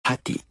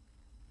hati.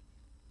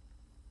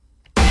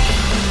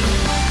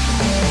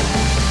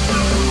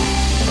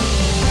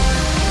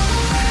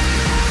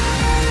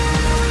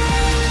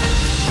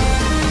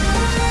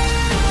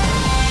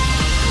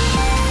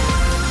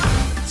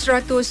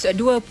 $120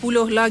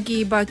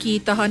 lagi baki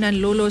tahanan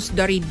lolos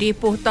dari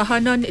depoh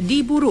tahanan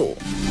diburu.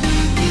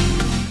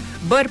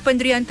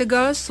 Berpendirian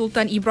tegas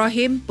Sultan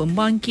Ibrahim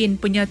pemangkin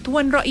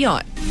penyatuan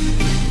rakyat.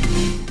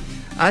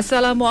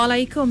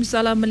 Assalamualaikum,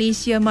 salam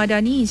Malaysia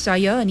Madani.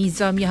 Saya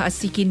Nizamiah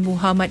Asikin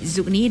Muhammad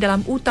Zukni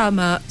dalam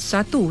Utama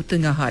 1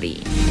 Tengah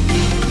Hari.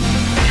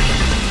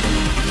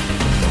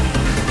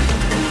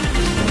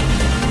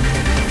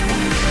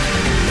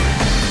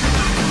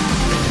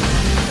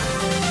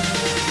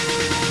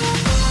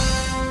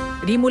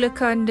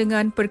 Dimulakan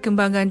dengan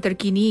perkembangan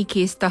terkini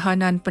kes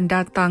tahanan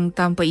pendatang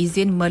tanpa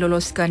izin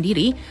meloloskan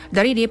diri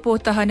dari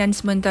depoh tahanan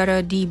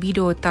sementara di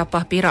Bido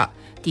Tapah Perak.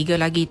 3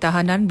 lagi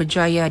tahanan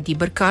berjaya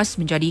diberkas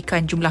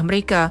menjadikan jumlah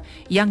mereka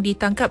yang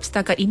ditangkap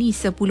setakat ini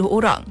 10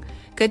 orang.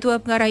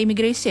 Ketua Pengarah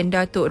Imigresen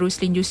Datuk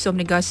Ruslin Yusof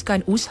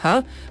menegaskan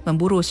usaha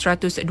memburu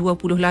 120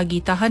 lagi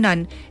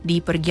tahanan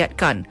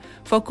dipergiatkan.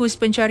 Fokus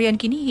pencarian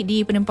kini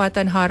di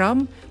penempatan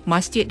haram,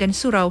 masjid dan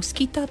surau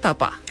sekitar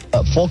Tapah.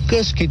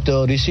 Fokus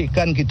kita,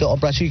 risikan kita,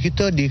 operasi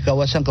kita di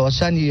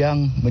kawasan-kawasan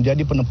yang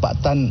menjadi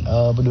penempatan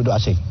penduduk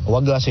asing,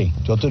 warga asing.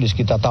 Contoh di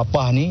sekitar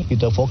Tapah ni,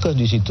 kita fokus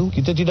di situ.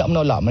 Kita tidak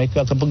menolak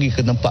mereka akan pergi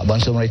ke tempat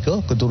bangsa mereka,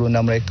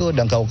 keturunan mereka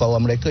dan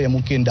kawan-kawan mereka yang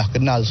mungkin dah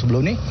kenal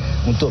sebelum ni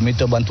untuk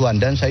minta bantuan.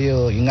 Dan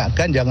saya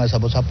ingatkan jangan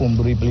siapa-siapa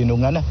memberi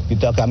perlindungan lah.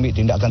 Kita akan ambil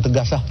tindakan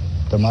tegas lah.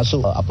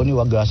 Termasuk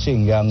warga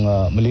asing yang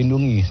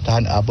melindungi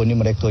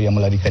mereka yang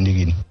melarikan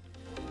diri ni.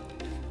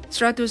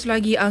 100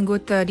 lagi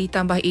anggota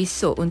ditambah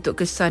esok untuk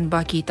kesan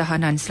baki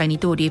tahanan. Selain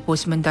itu, depo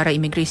sementara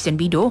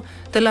Imigresen Bido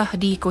telah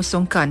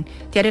dikosongkan.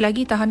 Tiada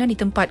lagi tahanan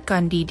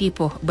ditempatkan di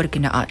depo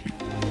berkenaan.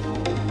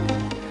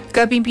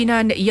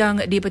 Kepimpinan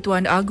Yang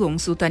di-Pertuan Agong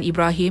Sultan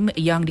Ibrahim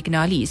yang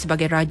dikenali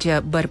sebagai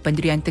Raja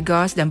berpendirian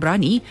tegas dan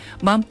berani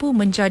mampu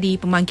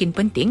menjadi pemangkin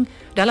penting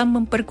dalam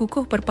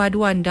memperkukuh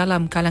perpaduan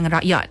dalam kalangan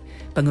rakyat.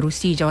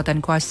 Pengerusi Jawatan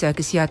Kuasa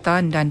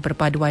Kesihatan dan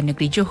Perpaduan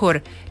Negeri Johor,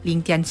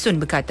 Ling Tian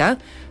Sun berkata,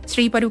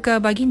 Sri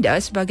Paduka Baginda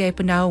sebagai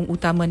penaung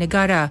utama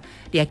negara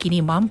diyakini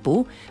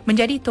mampu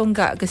menjadi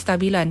tonggak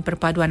kestabilan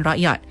perpaduan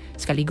rakyat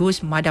sekaligus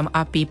memadam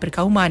api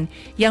perkauman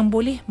yang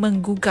boleh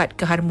menggugat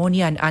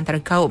keharmonian antara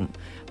kaum.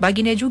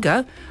 Baginda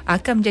juga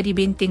akan menjadi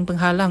benteng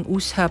penghalang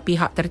usaha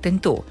pihak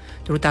tertentu,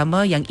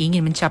 terutama yang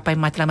ingin mencapai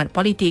matlamat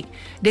politik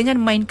dengan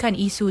memainkan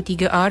isu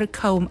 3R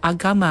kaum,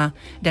 agama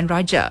dan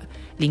raja.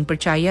 Ling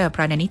percaya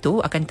peranan itu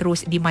akan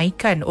terus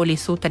dimainkan oleh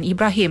Sultan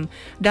Ibrahim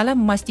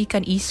dalam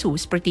memastikan isu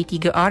seperti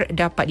 3R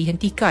dapat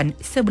dihentikan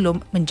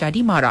sebelum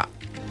menjadi marak.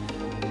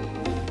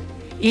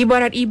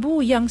 Ibarat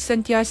ibu yang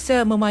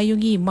sentiasa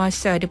memayungi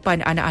masa depan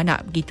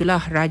anak-anak,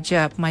 begitulah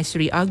Raja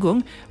Pemaisuri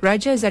Agong,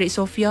 Raja Zarid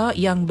Sofia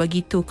yang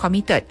begitu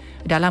komited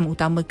dalam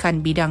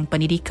utamakan bidang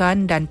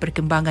pendidikan dan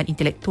perkembangan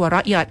intelektual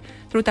rakyat,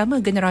 terutama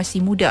generasi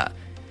muda.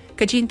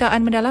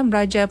 Kecintaan mendalam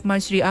Raja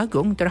Pemaisuri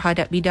Agong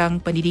terhadap bidang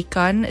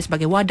pendidikan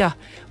sebagai wadah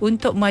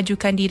untuk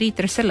memajukan diri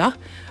terselah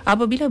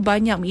apabila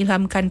banyak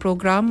mengilhamkan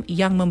program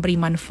yang memberi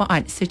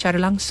manfaat secara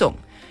langsung.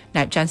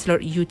 Naib Chancellor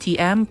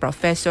UTM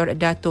Profesor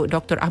Datuk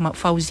Dr. Ahmad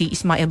Fauzi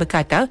Ismail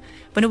berkata,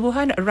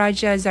 penubuhan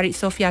Raja Zarid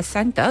Sofia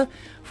Center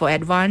for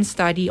Advanced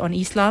Study on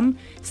Islam,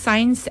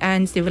 Science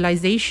and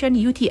Civilization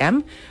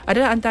UTM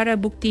adalah antara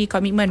bukti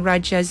komitmen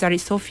Raja Zarid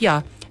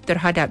Sofia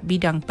terhadap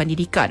bidang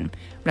pendidikan.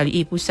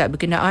 Melalui pusat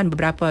berkenaan,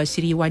 beberapa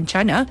siri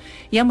wancana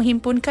yang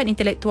menghimpunkan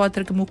intelektual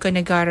terkemuka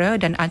negara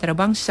dan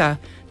antarabangsa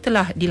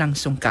telah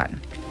dilangsungkan.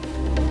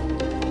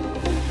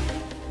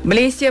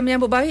 Malaysia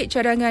menyambut baik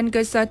cadangan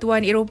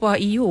Kesatuan Eropah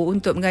EU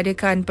untuk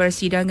mengadakan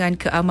persidangan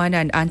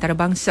keamanan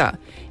antarabangsa.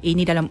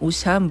 Ini dalam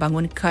usaha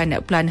membangunkan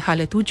Pelan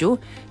Hala 7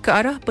 ke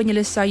arah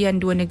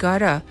penyelesaian dua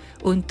negara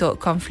untuk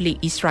konflik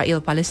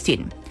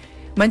Israel-Palestin.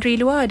 Menteri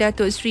Luar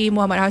Datuk Seri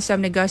Muhammad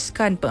Hassan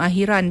menegaskan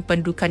pengakhiran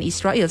pendudukan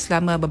Israel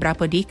selama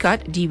beberapa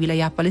dekad di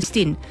wilayah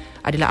Palestin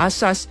adalah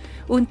asas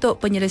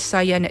untuk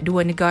penyelesaian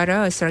dua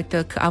negara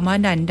serta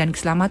keamanan dan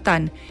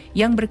keselamatan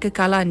yang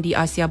berkekalan di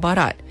Asia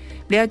Barat.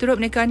 Beliau turut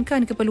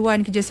menekankan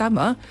keperluan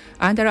kerjasama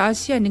antara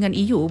ASEAN dengan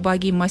EU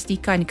bagi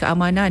memastikan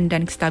keamanan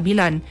dan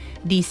kestabilan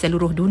di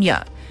seluruh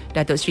dunia.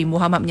 Datuk Seri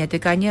Muhammad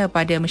menyatakannya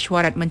pada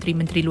mesyuarat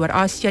Menteri-Menteri Luar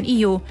ASEAN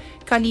EU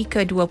kali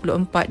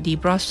ke-24 di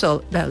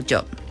Brussels,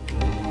 Belgium.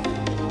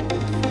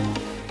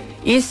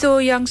 Isu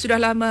yang sudah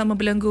lama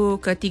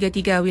membelenggu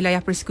ketiga-tiga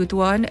wilayah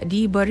persekutuan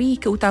diberi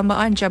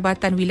keutamaan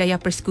Jabatan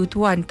Wilayah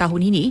Persekutuan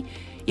tahun ini,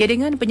 ia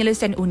dengan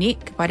penyelesaian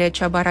unik kepada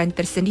cabaran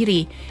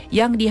tersendiri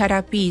yang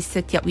dihadapi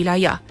setiap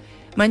wilayah.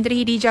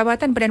 Menteri di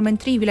Jabatan Perdana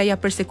Menteri Wilayah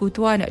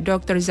Persekutuan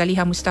Dr.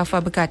 Zaliha Mustafa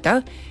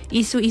berkata,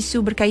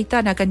 isu-isu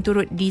berkaitan akan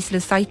turut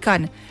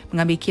diselesaikan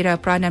mengambil kira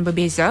peranan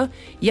berbeza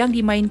yang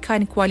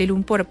dimainkan Kuala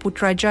Lumpur,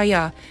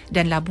 Putrajaya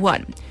dan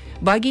Labuan.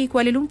 Bagi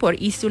Kuala Lumpur,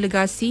 isu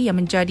legasi yang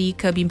menjadi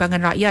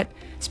kebimbangan rakyat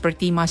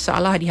seperti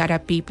masalah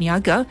dihadapi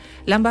peniaga,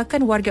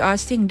 lambakan warga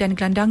asing dan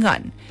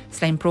gelandangan.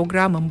 Selain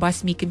program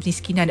membasmi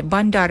kemiskinan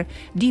bandar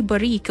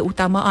diberi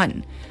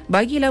keutamaan.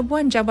 Bagi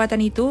labuan,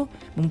 jabatan itu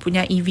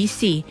mempunyai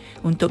visi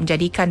untuk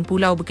menjadikan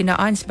pulau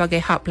berkenaan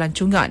sebagai hub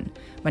pelancongan.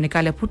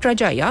 Manakala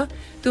Putrajaya,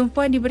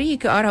 tumpuan diberi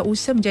ke arah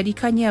usaha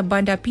menjadikannya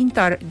bandar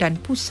pintar dan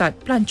pusat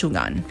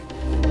pelancongan.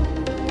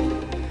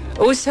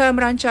 Usaha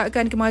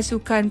merancangkan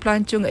kemasukan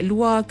pelancong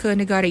luar ke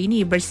negara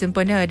ini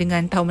bersempena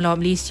dengan Tahun Melawat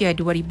Malaysia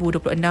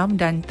 2026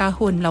 dan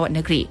Tahun Melawat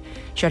Negeri.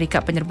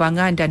 Syarikat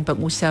penerbangan dan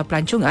pengusaha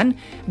pelancongan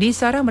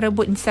disarang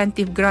merebut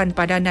insentif geran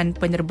padanan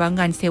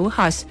penerbangan sewa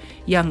khas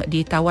yang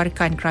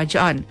ditawarkan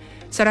kerajaan.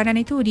 Saranan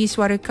itu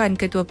disuarakan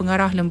Ketua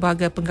Pengarah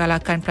Lembaga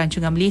Penggalakan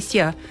Pelancongan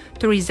Malaysia,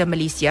 Tourism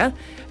Malaysia,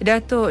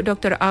 Datuk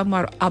Dr.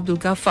 Amar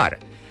Abdul Ghaffar.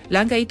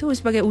 Langkah itu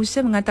sebagai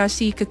usaha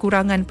mengatasi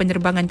kekurangan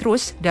penerbangan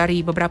terus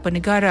dari beberapa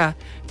negara,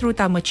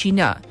 terutama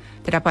China.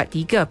 Terdapat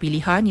 3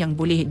 pilihan yang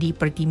boleh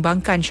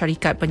dipertimbangkan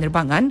syarikat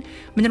penerbangan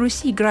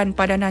menerusi geran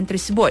padanan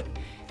tersebut,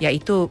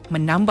 iaitu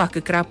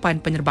menambah kekerapan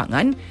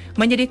penerbangan,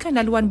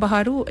 menyediakan laluan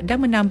baharu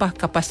dan menambah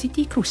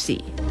kapasiti kerusi.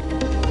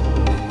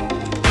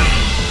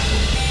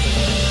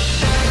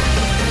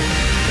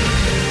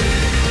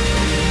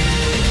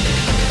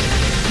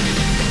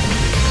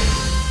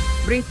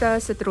 Berita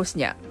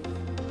seterusnya.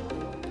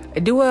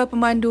 2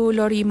 pemandu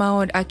lori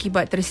maut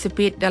akibat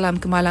tersepit dalam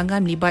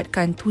kemalangan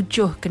melibatkan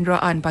 7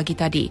 kenderaan pagi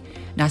tadi.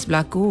 Nas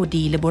berlaku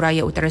di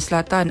Lebuhraya Utara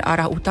Selatan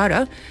arah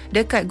utara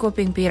dekat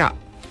Gopeng Perak.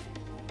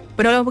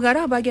 Penolong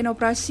pengarah bahagian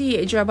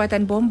operasi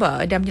Jabatan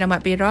Bomba dan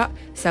Penyelamat Perak,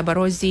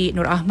 Sabarozi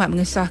Nur Ahmad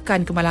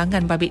mengesahkan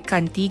kemalangan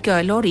babitkan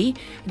 3 lori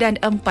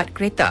dan 4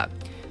 kereta.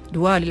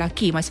 2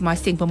 lelaki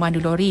masing-masing pemandu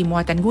lori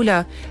muatan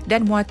gula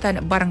dan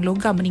muatan barang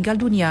logam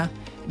meninggal dunia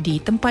di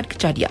tempat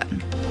kejadian.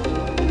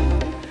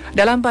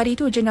 Dalam pagi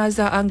itu,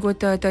 jenazah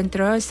anggota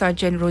tentera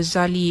Sarjan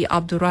Rozali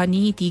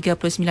Abdurrani, 39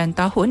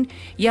 tahun,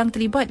 yang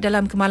terlibat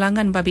dalam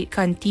kemalangan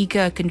babitkan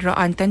 3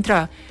 kenderaan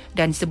tentera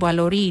dan sebuah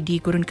lori di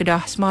Gurun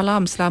Kedah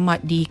semalam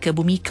selamat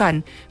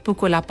dikebumikan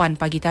pukul 8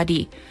 pagi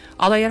tadi.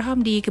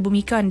 Allahyarham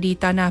dikebumikan di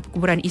Tanah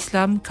Perkuburan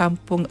Islam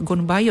Kampung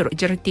Gunung Bayur,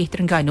 Jertih,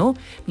 Terengganu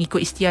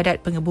mengikut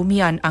istiadat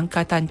pengebumian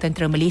Angkatan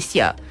Tentera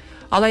Malaysia.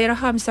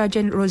 Allahyarham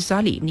Sarjan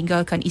Rozali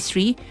meninggalkan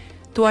isteri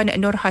Tuan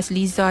Nur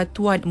Hasliza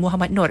Tuan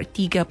Muhammad Nur,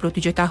 37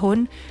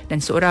 tahun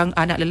dan seorang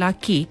anak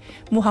lelaki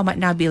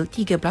Muhammad Nabil,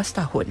 13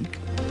 tahun.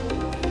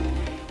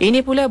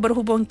 Ini pula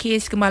berhubung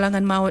kes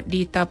kemalangan maut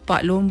di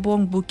tapak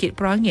Lombong Bukit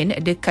Perangin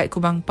dekat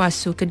Kubang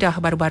Pasu,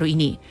 Kedah baru-baru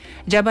ini.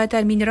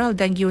 Jabatan Mineral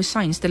dan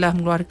Geosains telah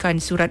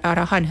mengeluarkan surat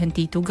arahan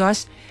henti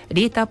tugas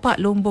di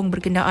tapak Lombong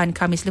berkenaan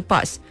Khamis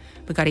lepas.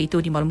 Perkara itu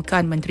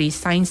dimaklumkan Menteri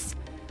Sains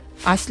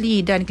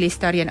Asli dan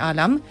Kelestarian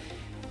Alam,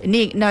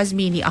 Nik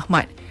Nazmi Ni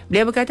Ahmad.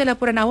 Beliau berkata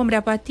laporan awam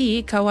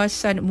mendapati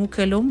kawasan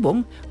muka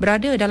Lombong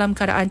berada dalam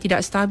keadaan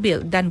tidak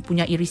stabil dan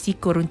punya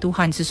risiko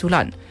runtuhan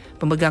susulan.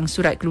 Pemegang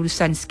surat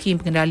kelulusan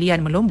skim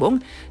pengendalian melombong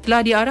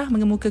telah diarah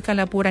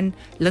mengemukakan laporan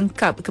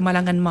lengkap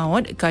kemalangan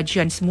maut,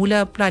 kajian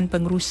semula plan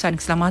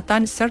pengurusan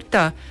keselamatan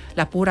serta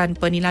laporan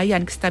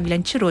penilaian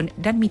kestabilan cerun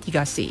dan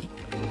mitigasi.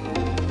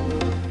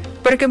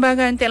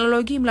 Perkembangan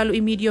teknologi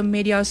melalui medium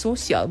media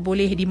sosial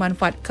boleh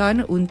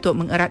dimanfaatkan untuk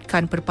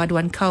mengeratkan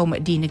perpaduan kaum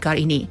di negara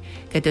ini.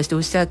 Ketua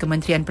Setiausaha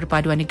Kementerian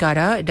Perpaduan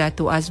Negara,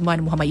 Datuk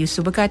Azman Muhammad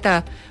Yusof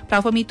berkata,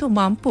 platform itu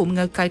mampu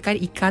mengekalkan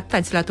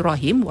ikatan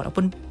silaturahim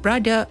walaupun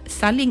berada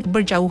saling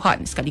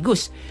berjauhan,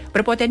 sekaligus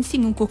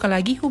berpotensi mengukuhkan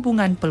lagi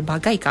hubungan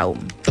pelbagai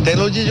kaum.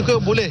 Teknologi juga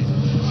boleh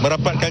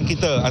merapatkan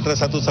kita antara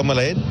satu sama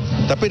lain,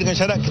 tapi dengan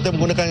syarat kita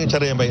menggunakan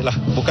cara yang baiklah,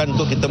 bukan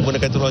untuk kita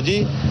menggunakan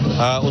teknologi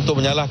untuk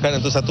menyalahkan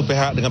antara satu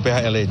pihak dengan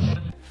pihak yang lain.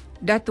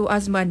 Datuk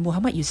Azman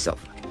Muhammad Yusof.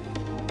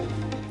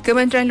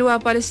 Kementerian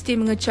Luar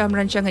Palestin mengecam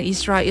rancangan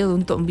Israel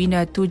untuk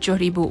membina 7,000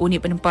 unit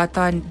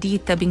penempatan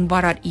di tebing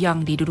barat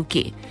yang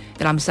diduduki.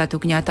 Dalam satu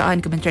kenyataan,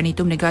 kementerian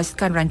itu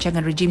menegaskan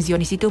rancangan rejim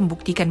Zionis itu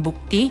membuktikan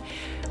bukti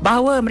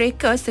bahawa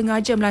mereka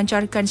sengaja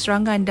melancarkan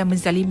serangan dan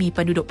menzalimi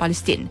penduduk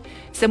Palestin.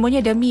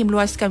 Semuanya demi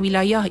meluaskan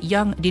wilayah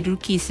yang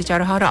diduduki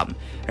secara haram.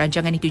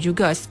 Rancangan itu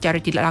juga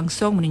secara tidak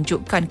langsung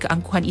menunjukkan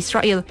keangkuhan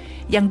Israel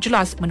yang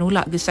jelas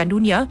menolak gesan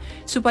dunia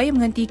supaya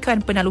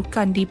menghentikan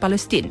penaklukan di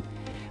Palestin.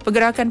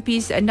 Pergerakan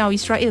Peace Now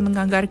Israel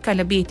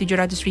menganggarkan lebih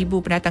 700,000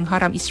 pendatang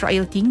haram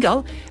Israel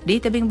tinggal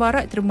di tebing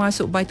barat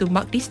termasuk Baitul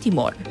Maqdis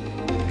Timur.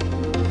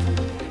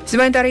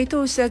 Sementara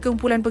itu,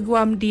 sekumpulan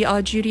peguam di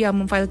Algeria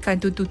memfailkan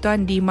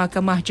tuntutan di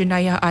Mahkamah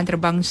Jenayah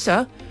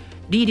Antarabangsa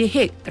di The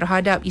Hague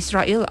terhadap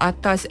Israel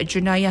atas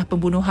jenayah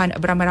pembunuhan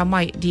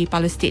beramai-ramai di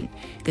Palestin.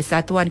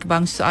 Kesatuan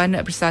Kebangsaan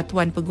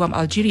Persatuan Peguam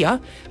Algeria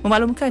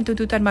memaklumkan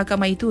tuntutan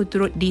mahkamah itu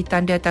turut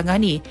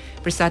ditandatangani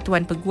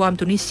Persatuan Peguam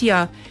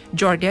Tunisia,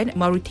 Jordan,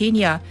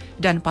 Mauritania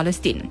dan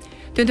Palestin.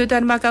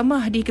 Tuntutan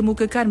mahkamah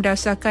dikemukakan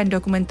berdasarkan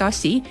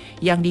dokumentasi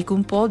yang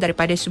dikumpul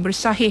daripada sumber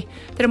sahih,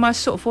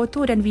 termasuk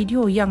foto dan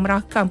video yang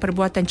merakam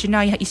perbuatan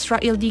jenayah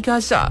Israel di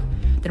Gaza,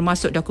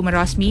 termasuk dokumen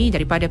rasmi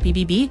daripada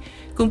PBB,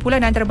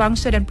 kumpulan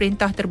antarabangsa dan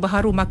perintah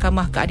terbaharu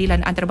Mahkamah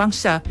Keadilan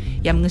Antarabangsa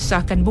yang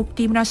mengesahkan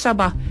bukti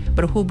munasabah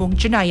berhubung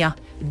jenayah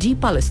di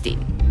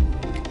Palestin.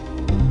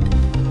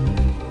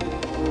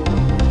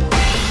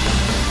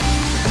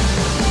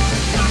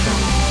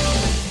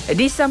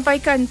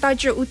 Disampaikan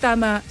tajuk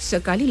utama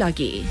sekali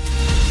lagi.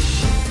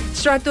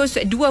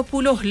 120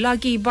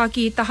 lagi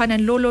baki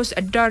tahanan lolos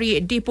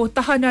dari depo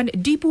tahanan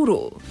di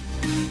Puru.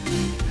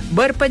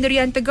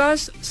 Berpendirian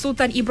tegas,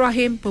 Sultan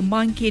Ibrahim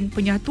pemangkin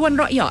penyatuan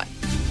rakyat.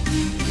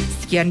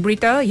 Sekian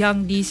berita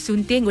yang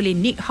disunting oleh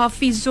Nik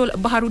Hafizul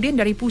Baharudin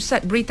dari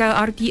Pusat Berita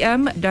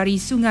RTM. Dari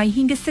sungai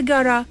hingga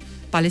segara,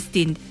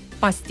 Palestin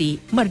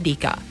pasti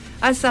merdeka.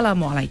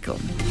 Assalamualaikum.